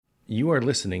You are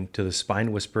listening to the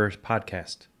Spine Whisperers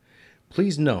podcast.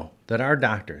 Please know that our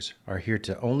doctors are here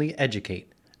to only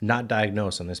educate, not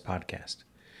diagnose on this podcast.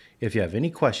 If you have any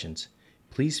questions,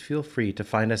 please feel free to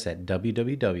find us at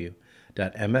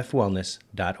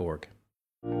www.mfwellness.org.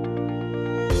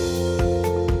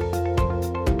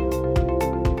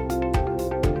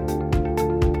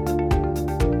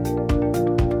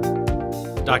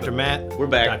 Dr. Matt, We're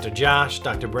back. Dr. Josh,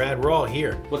 Dr. Brad, we're all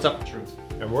here. What's up, Truth?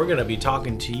 And we're going to be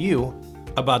talking to you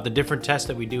about the different tests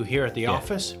that we do here at the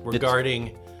office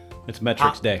regarding It's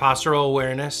Metrics Day. postural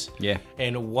awareness, Yeah.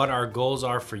 and what our goals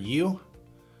are for you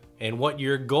and what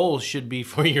your goals should be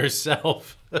for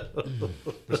yourself.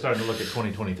 We're starting to look at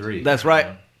 2023. That's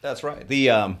right. That's right.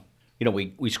 The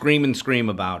we scream and scream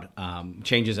about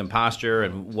changes in posture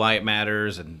and why it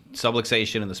matters, and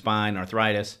subluxation in the spine,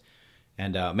 arthritis,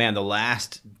 and man, the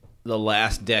last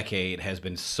decade has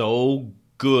been so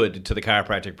good to the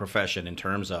chiropractic profession in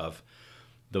terms of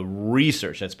the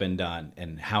research that's been done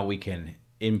and how we can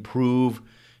improve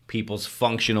people's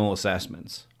functional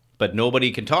assessments. But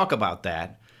nobody can talk about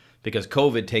that because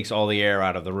COVID takes all the air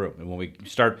out of the room. And when we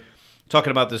start talking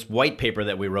about this white paper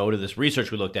that we wrote or this research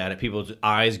we looked at, people's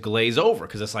eyes glaze over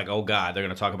because it's like, oh God, they're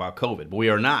going to talk about COVID. But we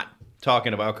are not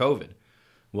talking about COVID.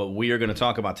 What we are going to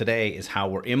talk about today is how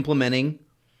we're implementing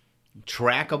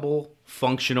trackable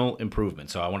functional improvement.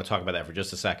 So I want to talk about that for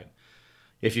just a second.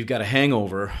 If you've got a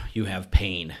hangover, you have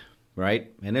pain,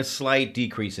 right? And a slight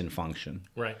decrease in function.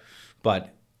 Right.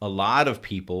 But a lot of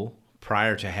people,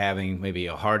 prior to having maybe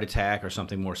a heart attack or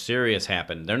something more serious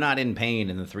happen, they're not in pain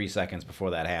in the 3 seconds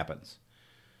before that happens.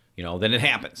 Then it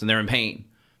happens and they're in pain.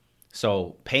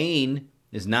 So pain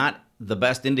is not the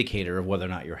best indicator of whether or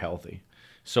not you're healthy.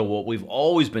 So what we've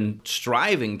always been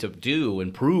striving to do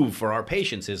and prove for our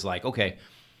patients is like, okay,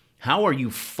 how are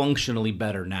you functionally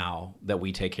better now that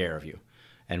we take care of you?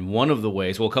 And one of the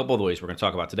ways, a couple of the ways we're going to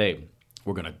talk about today,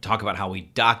 we're going to talk about how we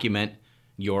document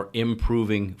your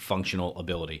improving functional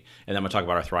ability. And then I'm going to talk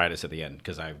about arthritis at the end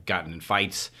because I've gotten in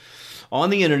fights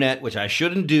on the internet, which I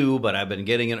shouldn't do, but I've been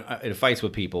getting in fights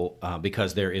with people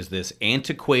because there is this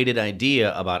antiquated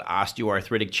idea about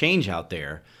osteoarthritic change out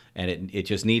there. And it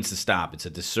just needs to stop. It's a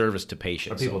disservice to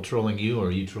patients. Are people trolling you, or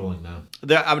are you trolling them?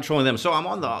 I'm trolling them. So I'm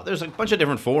on there's a bunch of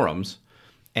different forums,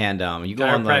 and you go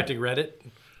on Chiropractic Reddit.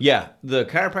 Yeah, the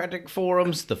chiropractic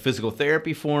forums, the physical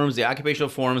therapy forums, the occupational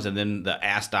forums, and then the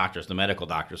Ask Doctors, the medical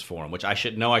doctors forum, which I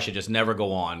should just never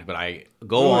go on, but I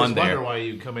go on there. I wonder why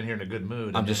you come in here in a good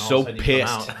mood. I'm just so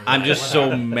pissed. I'm just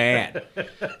so mad.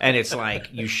 And it's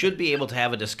like, you should be able to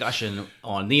have a discussion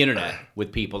on the internet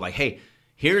with people like, hey,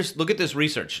 look at this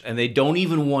research, and they don't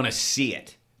even want to see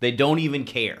it. They don't even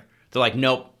care. They're like,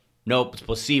 nope, it's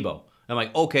placebo. I'm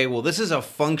like, okay, well, this is a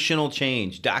functional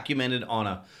change documented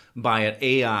by an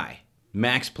AI,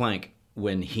 Max Planck,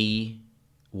 when he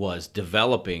was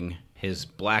developing his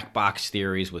black box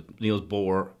theories with Niels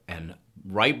Bohr, and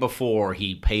right before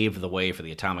he paved the way for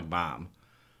the atomic bomb,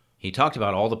 he talked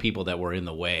about all the people that were in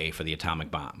the way for the atomic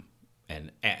bomb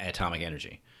and atomic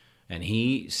energy. And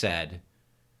he said,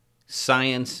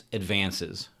 science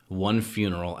advances one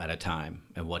funeral at a time.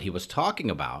 And what he was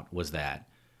talking about was that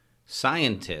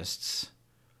scientists,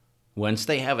 once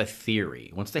they have a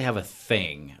theory, once they have a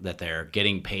thing that they're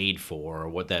getting paid for, or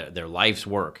what their life's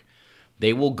work,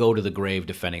 they will go to the grave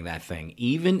defending that thing,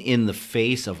 even in the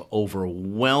face of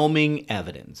overwhelming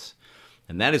evidence.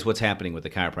 And that is what's happening with the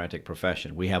chiropractic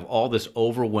profession. We have all this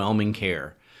overwhelming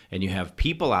care, and you have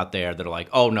people out there that are like,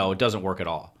 oh, no, it doesn't work at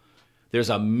all. There's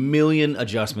 1 million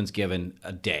adjustments given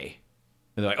a day.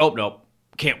 And they're like, oh, no,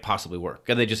 can't possibly work.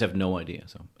 And they just have no idea.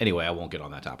 So anyway, I won't get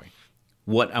on that topic.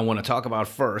 What I want to talk about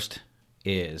first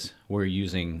is we're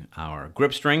using our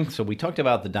grip strength. So we talked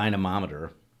about the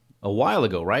dynamometer a while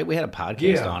ago, right? We had a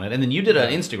podcast on it. And then you did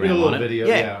an Instagram we did a little on it.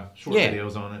 video, short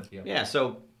videos on it. Yeah,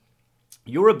 so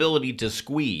your ability to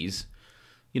squeeze,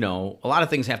 a lot of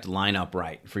things have to line up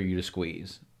right for you to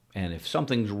squeeze. And if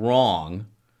something's wrong,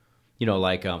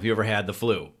 like if you ever had the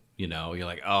flu, you're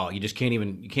like, oh, you can't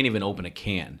even open a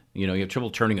can. You have trouble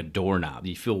turning a doorknob.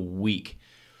 You feel weak.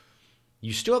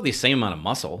 You still have the same amount of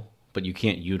muscle, but you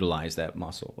can't utilize that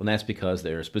muscle. And that's because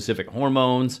there are specific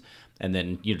hormones and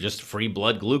then just free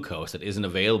blood glucose that isn't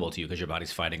available to you because your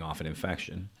body's fighting off an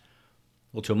infection.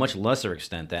 Well, to a much lesser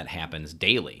extent, that happens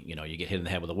daily. You get hit in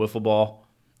the head with a wiffle ball.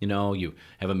 You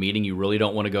have a meeting you really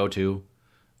don't want to go to.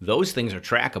 Those things are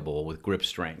trackable with grip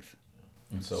strength.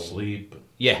 And so sleep,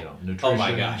 nutrition. Oh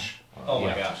my gosh.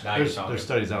 Now there's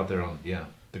studies out there on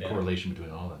the correlation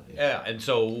between all that. Yeah, and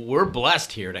so we're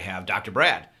blessed here to have Dr.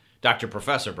 Brad, Dr.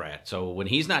 Professor Brad. So when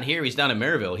he's not here, he's down in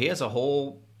Maryville. He has a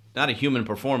whole not a human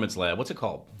performance lab. What's it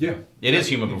called? Yeah. It is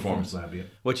human performance. lab, yeah.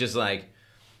 Which is like,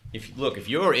 if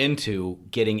you're into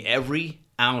getting every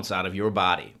ounce out of your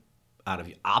body, out of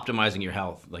optimizing your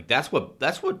health, like that's what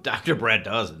Dr. Brad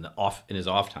does in his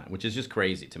off time, which is just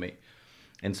crazy to me.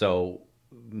 And so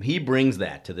he brings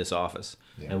that to this office.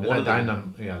 Yeah, and the one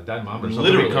dynamometer is something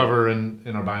Literally. we cover in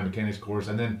our biomechanics course,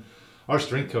 and then our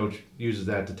strength coach uses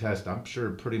that to test. I'm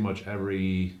sure pretty much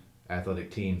every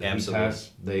athletic team that he Absolutely.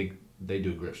 tests, they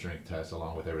do grip strength tests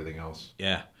along with everything else.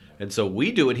 Yeah. And so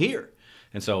we do it here.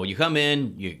 And so you come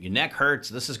in, your neck hurts,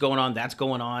 this is going on, that's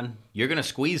going on. You're going to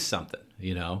squeeze something,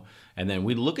 you know? And then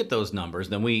we look at those numbers,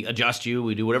 then we adjust you,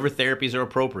 we do whatever therapies are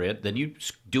appropriate, then you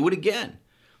do it again.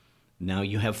 Now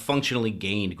you have functionally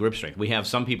gained grip strength. We have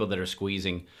some people that are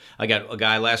squeezing. I got a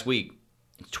guy last week,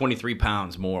 23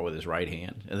 pounds more with his right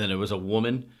hand. And then there was a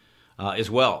woman as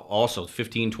well, also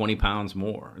 15, 20 pounds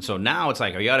more. And so now it's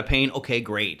like, are you out of pain? Okay,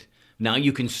 great. Now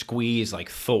you can squeeze like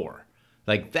Thor.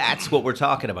 Like that's what we're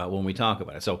talking about when we talk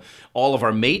about it. So all of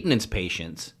our maintenance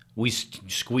patients, we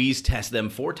squeeze test them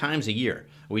 4 times a year.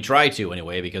 We try to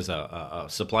anyway because a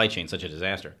supply chain such a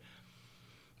disaster.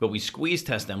 But we squeeze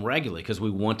test them regularly because we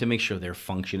want to make sure their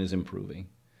function is improving.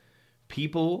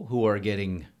 People who are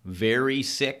getting very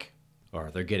sick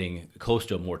or they're getting close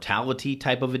to a mortality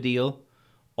type of a deal,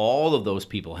 all of those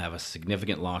people have a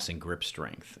significant loss in grip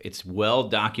strength. It's well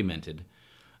documented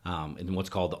in what's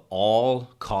called the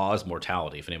all-cause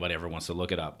mortality. If anybody ever wants to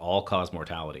look it up, all-cause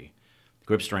mortality.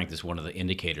 Grip strength is one of the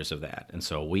indicators of that. And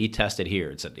so we test it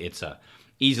here. It's a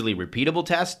easily repeatable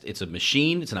test. It's a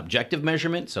machine. It's an objective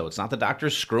measurement. So it's not the doctor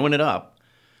screwing it up.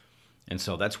 And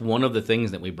so that's one of the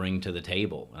things that we bring to the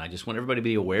table. And I just want everybody to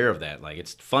be aware of that. Like,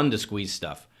 it's fun to squeeze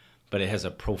stuff, but it has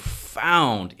a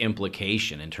profound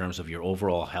implication in terms of your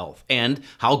overall health and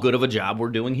how good of a job we're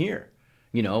doing here.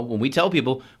 You know, when we tell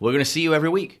people we're going to see you every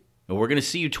week or we're going to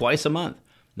see you twice a month,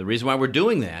 the reason why we're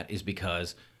doing that is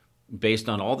because based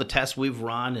on all the tests we've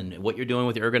run and what you're doing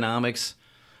with ergonomics,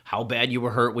 how bad you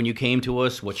were hurt when you came to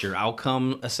us, what your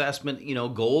outcome assessment,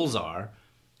 goals are,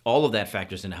 all of that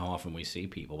factors into how often we see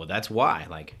people. But that's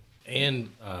why,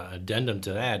 And addendum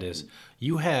to that is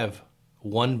you have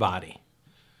one body.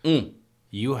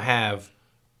 You have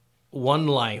one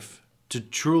life to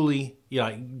truly,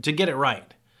 to get it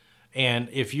right. And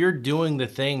if you're doing the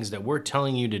things that we're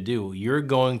telling you to do, you're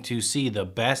going to see the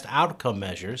best outcome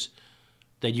measures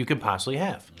that you could possibly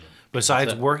have.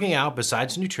 Besides working out,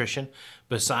 besides nutrition,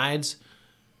 besides,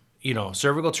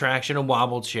 cervical traction and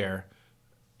wobble chair,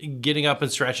 getting up and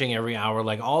stretching every hour,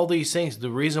 like all these things. The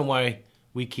reason why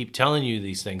we keep telling you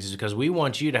these things is because we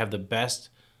want you to have the best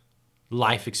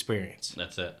life experience.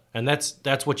 That's it. And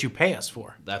that's what you pay us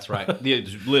for. That's right.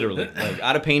 Literally.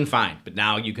 Out of pain, fine. But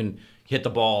now you can hit the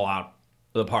ball out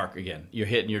of the park again. You're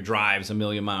hitting your drives a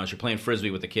million miles. You're playing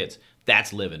Frisbee with the kids.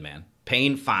 That's living, man.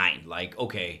 Pain, fine.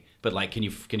 Okay. But can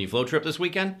you flow trip this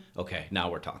weekend? Okay, now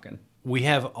we're talking. We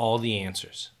have all the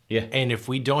answers. Yeah. And if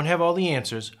we don't have all the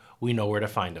answers, we know where to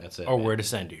find them. That's it, or man. where to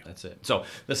send you. That's it. So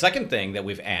the second thing that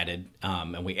we've added,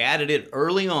 and we added it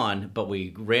early on, but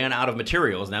we ran out of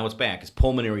materials, now it's back, is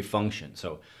pulmonary function.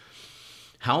 So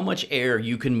how much air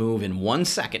you can move in 1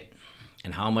 second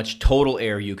and how much total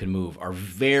air you can move are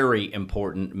very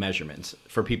important measurements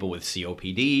for people with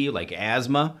COPD, like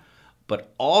asthma.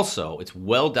 But also, it's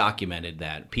well documented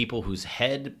that people whose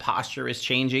head posture is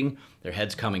changing, their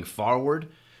head's coming forward,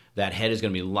 that head is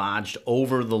going to be lodged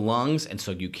over the lungs, and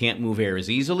so you can't move air as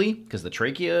easily because the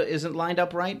trachea isn't lined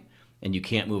up right, and you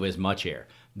can't move as much air.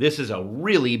 This is a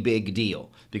really big deal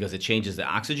because it changes the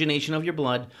oxygenation of your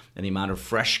blood and the amount of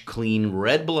fresh, clean,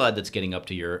 red blood that's getting up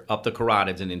the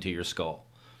carotids and into your skull.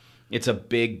 It's a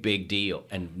big, big deal.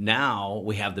 And now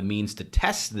we have the means to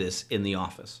test this in the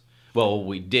office. Well,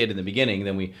 we did in the beginning,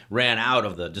 then we ran out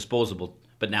of the disposable,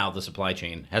 but now the supply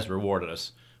chain has rewarded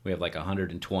us. We have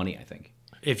 120, I think.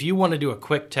 If you want to do a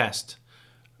quick test,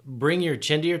 bring your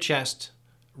chin to your chest,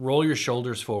 roll your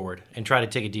shoulders forward, and try to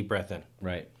take a deep breath in.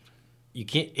 Right. You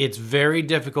can't. It's very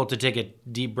difficult to take a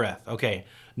deep breath. Okay.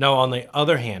 Now, on the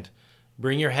other hand,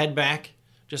 bring your head back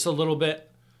just a little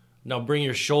bit. Now, bring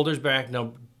your shoulders back.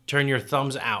 Now, turn your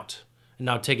thumbs out. And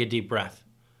now take a deep breath.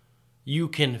 You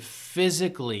can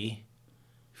physically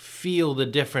feel the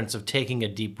difference of taking a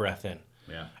deep breath in.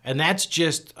 Yeah. And that's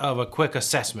just of a quick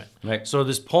assessment. Right. So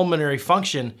this pulmonary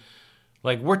function,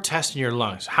 we're testing your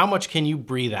lungs. How much can you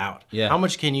breathe out? Yeah. How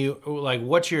much can you,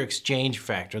 what's your exchange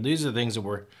factor? These are the things that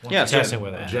we're testing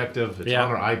with that. Objective. It's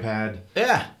on our iPad.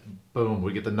 Yeah. Boom.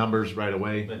 We get the numbers right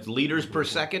away. It's liters per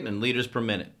second and liters per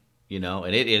minute,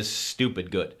 and it is stupid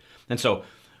good. And so,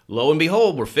 lo and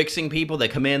behold, we're fixing people. They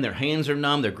come in, their hands are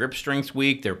numb, their grip strength's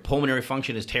weak, their pulmonary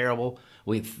function is terrible.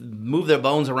 We move their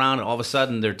bones around, and all of a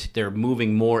sudden they're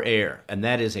moving more air, and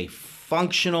that is a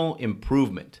functional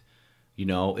improvement.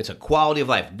 It's a quality of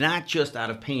life, not just out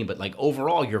of pain, but like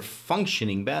overall you're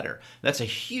functioning better. That's a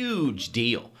huge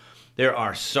deal. There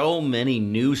are so many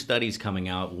new studies coming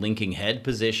out linking head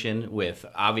position with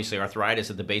obviously arthritis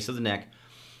at the base of the neck,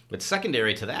 but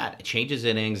secondary to that, changes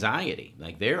in anxiety.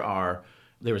 Like there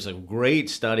was a great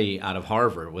study out of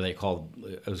Harvard where it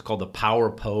was called the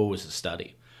Power Pose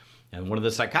study. And one of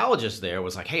the psychologists there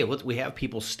was like, hey, we have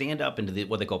people stand up into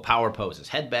what they call power poses,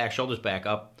 head back, shoulders back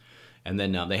up. And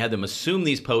then they had them assume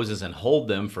these poses and hold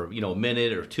them for, a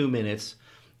minute or 2 minutes.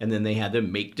 And then they had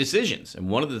them make decisions. And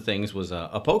one of the things was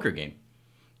a poker game.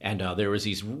 And there was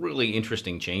these really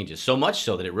interesting changes, so much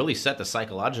so that it really set the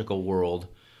psychological world,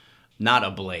 not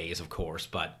ablaze, of course,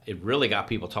 but it really got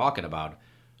people talking about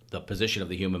the position of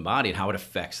the human body and how it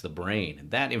affects the brain.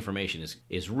 And that information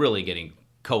is really getting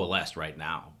coalesced right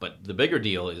now. But the bigger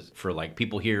deal is for like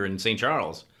people here in St.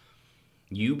 Charles,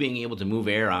 you being able to move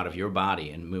air out of your body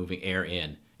and moving air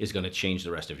in is going to change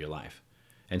the rest of your life.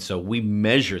 And so we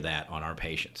measure that on our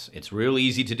patients. It's real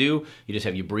easy to do.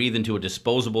 You breathe into a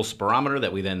disposable spirometer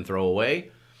that we then throw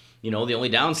away. The only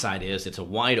downside is it's a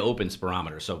wide open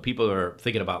spirometer. So people are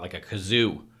thinking about like a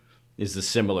kazoo is a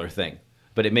similar thing,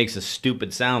 but it makes a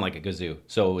stupid sound like a kazoo.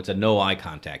 So it's a no eye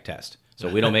contact test. So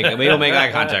we don't make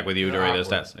eye contact with you during this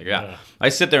test. Like, yeah. I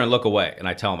sit there and look away and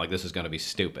I tell them like this is going to be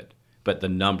stupid, but the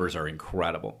numbers are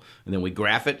incredible. And then we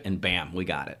graph it and bam, we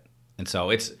got it. And so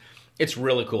it's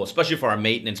really cool, especially for our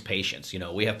maintenance patients.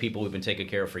 We have people we've been taking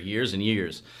care of for years and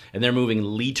years, and they're moving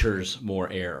liters more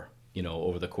air,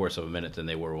 over the course of a minute than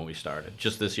they were when we started,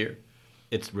 just this year.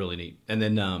 It's really neat. And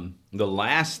then the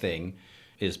last thing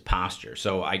is posture.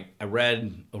 So I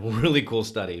read a really cool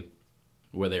study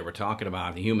where they were talking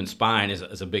about the human spine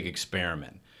as a big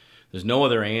experiment. There's no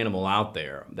other animal out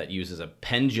there that uses a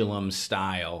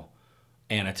pendulum-style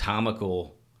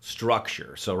anatomical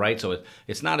structure. So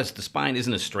it's not the spine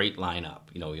isn't a straight line up.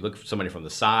 You look for somebody from the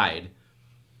side,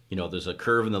 there's a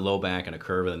curve in the low back and a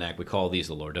curve in the neck. We call these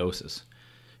the lordosis,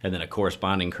 and then a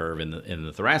corresponding curve in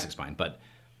the thoracic spine. But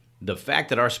the fact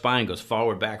that our spine goes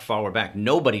forward, back,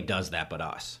 nobody does that but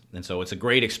us. And so it's a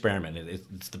great experiment.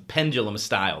 It's the pendulum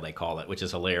style, they call it, which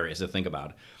is hilarious to think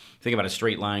about. Think about a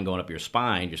straight line going up your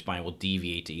spine will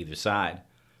deviate to either side.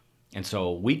 And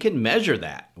so we can measure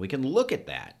that. We can look at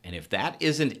that. And if that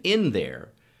isn't in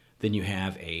there, then you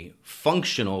have a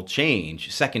functional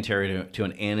change secondary to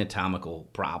an anatomical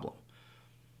problem.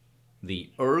 The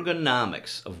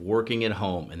ergonomics of working at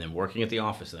home and then working at the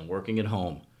office and then working at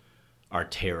home are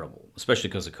terrible, especially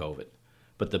because of COVID.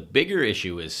 But the bigger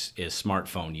issue is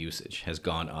smartphone usage has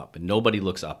gone up, and nobody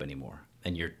looks up anymore.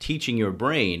 And you're teaching your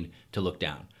brain to look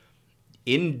down.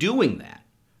 In doing that,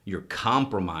 you're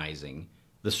compromising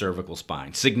the cervical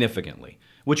spine significantly,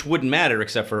 which wouldn't matter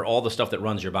except for all the stuff that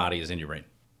runs your body is in your brain.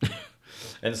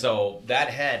 And so that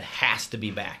head has to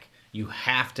be back. You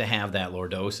have to have that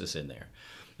lordosis in there.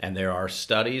 And there are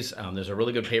studies. There's a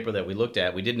really good paper that we looked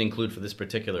at. We didn't include for this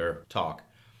particular talk,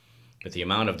 but the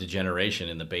amount of degeneration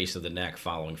in the base of the neck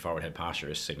following forward head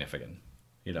posture is significant.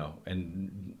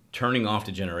 And turning off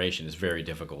degeneration is very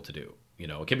difficult to do.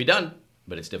 It can be done,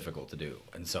 but it's difficult to do.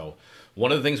 And so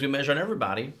one of the things we measure on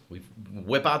everybody, we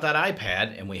whip out that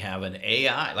iPad and we have an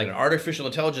AI, like an artificial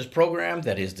intelligence program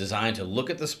that is designed to look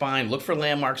at the spine, look for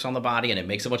landmarks on the body, and it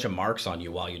makes a bunch of marks on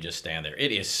you while you just stand there.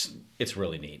 It's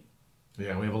really neat.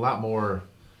 Yeah, we have a lot more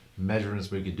measurements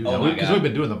we could do. Oh, because we've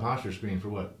been doing the posture screen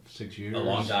for 6 years? A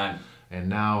long time. And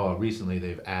now recently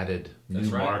they've added new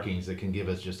markings that can give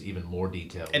us just even more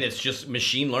detail. And it's just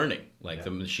machine learning. The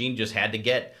machine just had to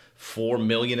get 4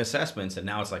 million assessments, and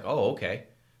now it's like, oh, okay.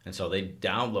 And so they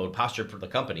download, Posture for the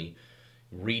company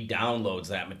re-downloads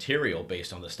that material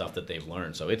based on the stuff that they've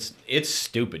learned. So it's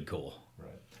stupid cool. Right.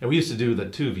 And we used to do the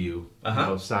two view,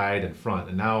 side and front,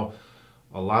 and now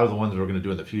a lot of the ones that we're going to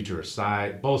do in the future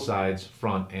are both sides,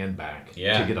 front and back, to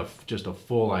get just a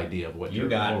full idea of what your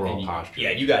overall posture is.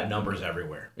 Yeah, you got numbers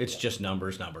everywhere. It's just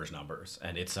numbers.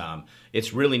 And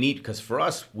it's really neat because for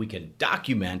us, we can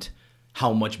document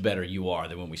how much better you are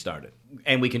than when we started.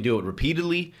 And we can do it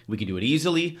repeatedly, we can do it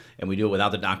easily, and we do it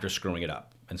without the doctor screwing it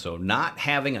up. And so not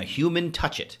having a human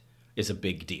touch it is a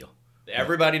big deal.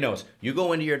 Everybody knows. You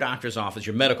go into your doctor's office,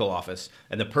 your medical office,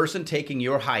 and the person taking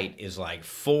your height is like,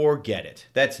 forget it.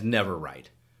 That's never right.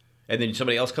 And then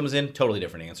somebody else comes in, totally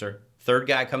different answer. Third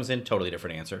guy comes in, totally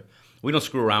different answer. We don't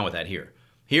screw around with that here.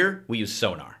 Here, we use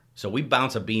sonar. So we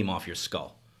bounce a beam off your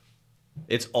skull.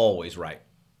 It's always right.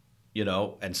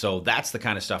 And so that's the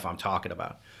kind of stuff I'm talking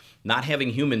about. Not having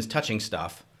humans touching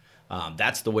stuff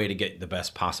That's the way to get the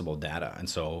best possible data. And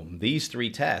so these 3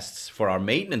 tests for our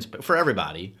maintenance, for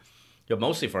everybody, but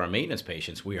mostly for our maintenance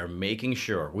patients, we are making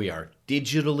sure we are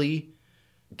digitally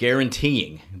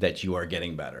guaranteeing that you are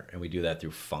getting better. And we do that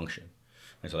through function.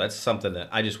 And so that's something that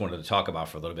I just wanted to talk about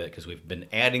for a little bit because we've been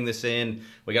adding this in.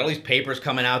 We got all these papers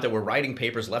coming out that we're writing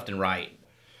papers left and right.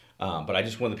 But I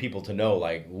just wanted people to know,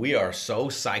 like, we are so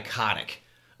psychotic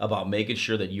about making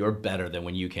sure that you're better than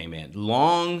when you came in.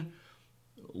 Long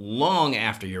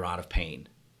after you're out of pain,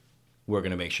 we're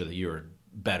going to make sure that you're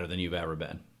better than you've ever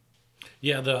been.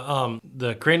 Yeah,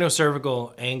 the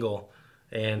craniocervical angle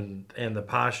and the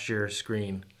posture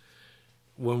screen,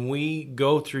 when we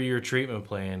go through your treatment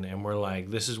plan and we're like,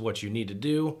 this is what you need to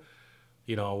do,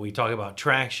 we talk about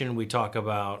traction, we talk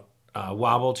about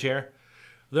wobble chair.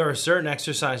 There are certain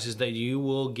exercises that you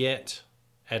will get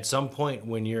at some point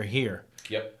when you're here.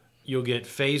 Yep. You'll get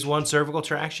phase 1 cervical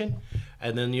traction,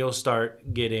 and then you'll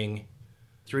start getting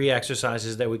 3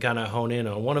 exercises that we kind of hone in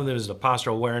on. One of them is the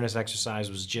postural awareness exercise,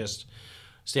 was just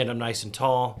stand up nice and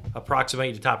tall,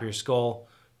 approximate the top of your skull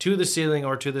to the ceiling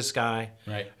or to the sky,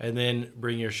 right, and then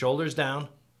bring your shoulders down,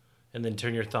 and then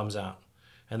turn your thumbs out.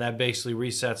 And that basically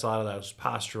resets a lot of those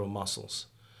postural muscles.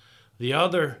 The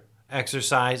other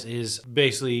exercise is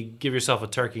basically give yourself a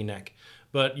turkey neck,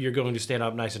 but you're going to stand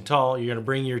up nice and tall. You're going to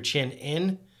bring your chin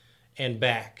in and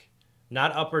back,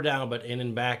 not up or down, but in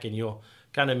and back, and you'll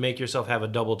kind of make yourself have a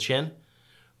double chin.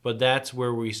 But that's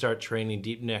where we start training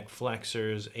deep neck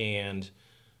flexors, and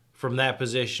from that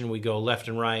position we go left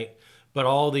and right. But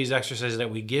all these exercises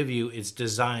that we give you, it's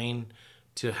designed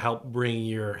to help bring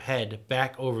your head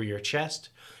back over your chest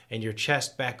and your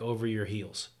chest back over your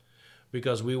heels,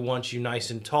 because we want you nice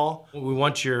and tall. We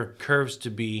want your curves to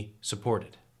be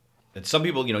supported. And some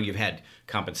people, you've had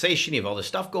compensation, you have all this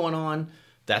stuff going on.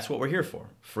 That's what we're here for.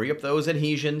 Free up those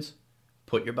adhesions,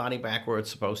 put your body back where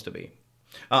it's supposed to be.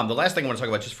 The last thing I want to talk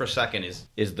about just for a second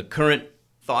is the current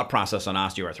thought process on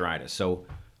osteoarthritis. So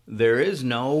there is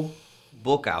no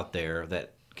book out there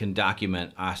that can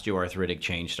document osteoarthritic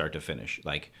change start to finish.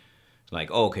 Like,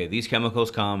 oh, okay, these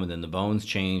chemicals come and then the bones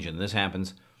change and this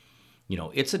happens.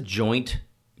 It's a joint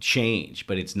change,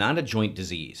 but it's not a joint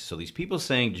disease. So these people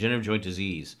saying degenerative joint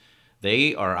disease,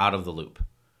 they are out of the loop.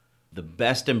 The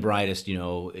best and brightest,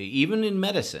 even in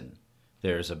medicine,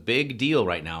 there's a big deal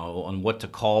right now on what to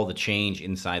call the change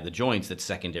inside the joints that's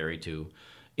secondary to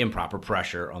improper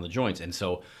pressure on the joints. And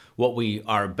so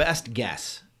our best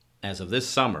guess as of this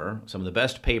summer, some of the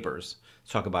best papers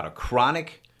talk about a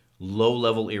chronic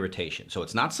low-level irritation. So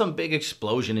it's not some big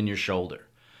explosion in your shoulder.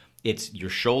 It's your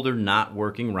shoulder not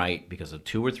working right because of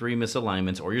 2 or 3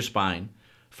 misalignments, or your spine,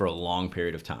 for a long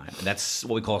period of time. And that's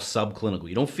what we call subclinical.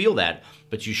 You don't feel that,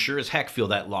 but you sure as heck feel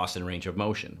that loss in range of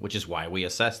motion, which is why we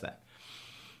assess that.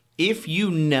 If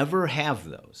you never have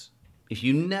those, if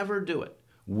you never do it,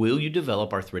 will you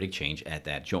develop arthritic change at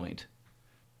that joint?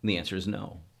 And the answer is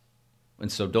no.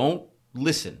 And so don't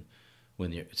listen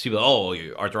when you see,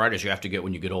 your arthritis you have to get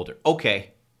when you get older.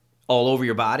 Okay, all over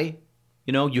your body?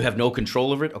 You have no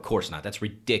control over it? Of course not. That's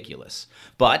ridiculous.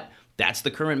 But that's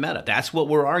the current meta. That's what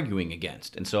we're arguing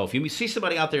against. And so if you see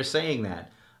somebody out there saying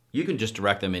that, you can just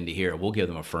direct them into here. We'll give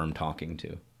them a firm talking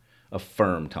to.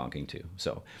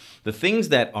 So the things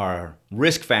that are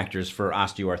risk factors for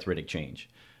osteoarthritic change: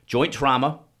 joint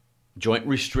trauma, joint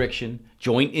restriction,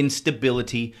 joint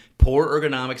instability, poor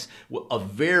ergonomics. A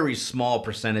very small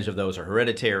percentage of those are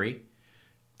hereditary.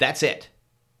 That's it.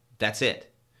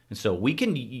 And so we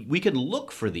can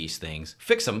look for these things,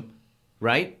 fix them,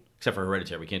 right? Except for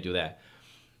hereditary, we can't do that.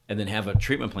 And then have a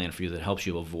treatment plan for you that helps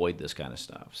you avoid this kind of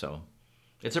stuff. So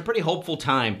it's a pretty hopeful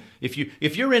time. If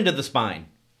you're into the spine,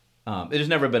 it has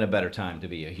never been a better time to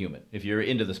be a human. If you're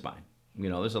into the spine,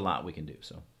 there's a lot we can do.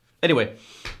 So anyway,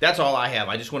 that's all I have.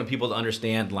 I just wanted people to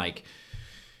understand,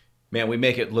 man, we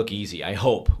make it look easy. I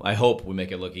hope we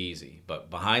make it look easy. But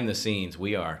behind the scenes,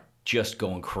 we are just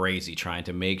going crazy trying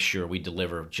to make sure we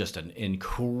deliver just an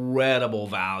incredible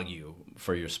value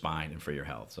for your spine and for your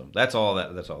health. So that's all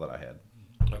that I had.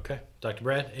 Okay. Dr.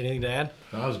 Brad, anything to add?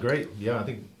 That was great. Yeah, I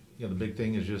think the big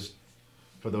thing is just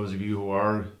for those of you who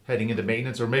are heading into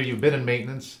maintenance, or maybe you've been in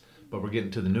maintenance, but we're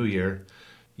getting to the new year,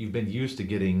 you've been used to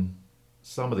getting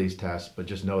some of these tests, but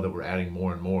just know that we're adding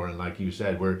more and more. And like you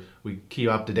said, we keep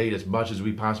up to date as much as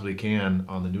we possibly can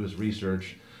on the newest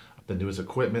research, the newest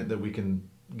equipment that we can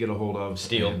get a hold of.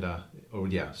 Steel.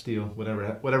 Steel.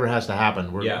 Whatever has to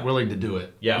happen, we're willing to do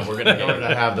it. Yeah, we're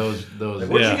gonna have those. Where'd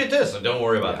you get this? So don't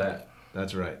worry about that.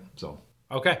 That's right. So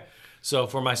okay. So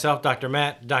for myself, Dr.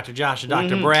 Matt, Dr. Josh, and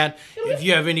Dr. Brad, if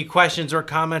you have any questions or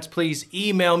comments, please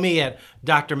email me at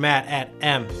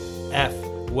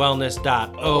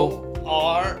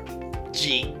drmatt@mfwellness.org.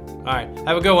 G. All right.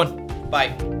 Have a good one.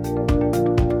 Bye.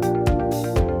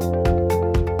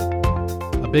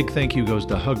 A big thank you goes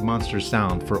to Hug Monster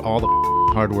Sound for all the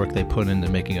hard work they put into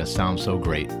making us sound so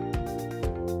great.